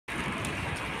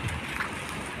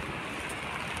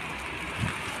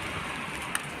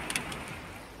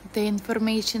The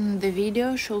information in the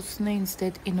video shows snow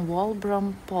instead in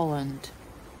Wolbrom, Poland.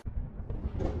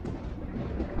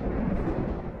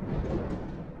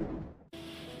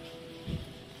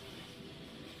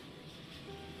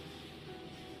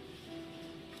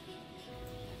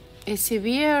 A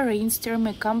severe rainstorm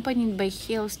accompanied by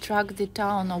hail struck the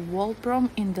town of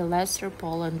Wolbrom in the Lesser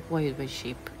Poland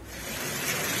Voivodeship.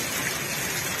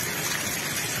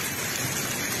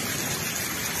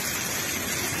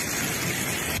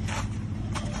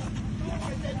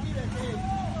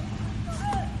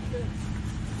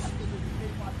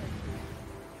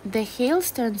 The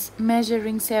hailstones,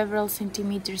 measuring several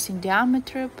centimeters in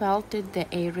diameter, pelted the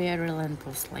area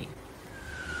relentlessly.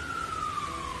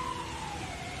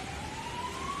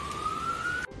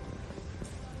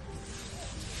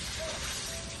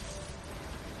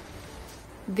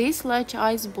 These large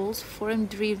ice balls formed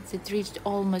drifts that reached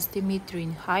almost a meter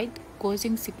in height,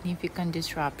 causing significant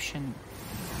disruption.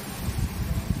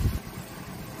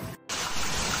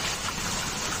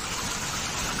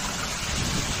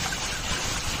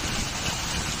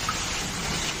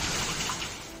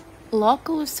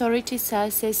 Local authorities are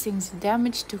assessing the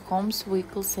damage to homes,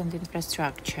 vehicles, and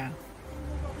infrastructure.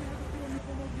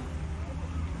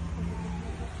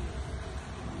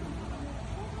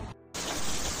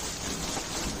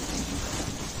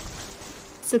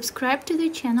 Subscribe to the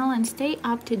channel and stay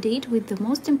up to date with the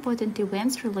most important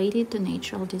events related to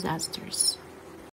natural disasters.